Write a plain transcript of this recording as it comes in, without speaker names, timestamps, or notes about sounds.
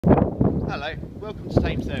Hello, welcome to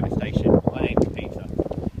Thame service station. My name's Peter.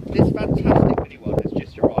 This fantastic Mini One has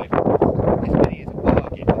just arrived. This Mini is a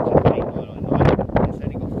bargain at just $8,999. It's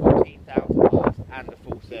only got 14,000 miles and a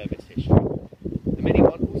full service history. The Mini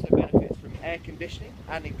One also benefits from air conditioning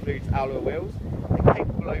and includes alloy wheels. They're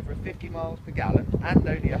capable over 50 miles per gallon and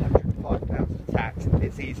only 105 pounds of tax.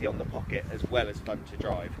 It's easy on the pocket as well as fun to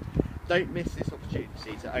drive. Don't miss this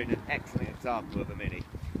opportunity to own an excellent example of a Mini.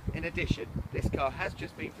 In addition, this car has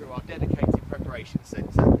just been through our dedicated preparation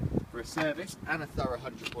centre for a service and a thorough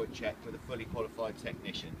 100-point check with a fully qualified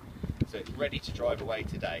technician. So it's ready to drive away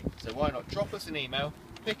today. So why not drop us an email,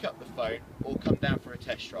 pick up the phone or come down for a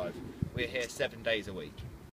test drive. We're here 7 days a week.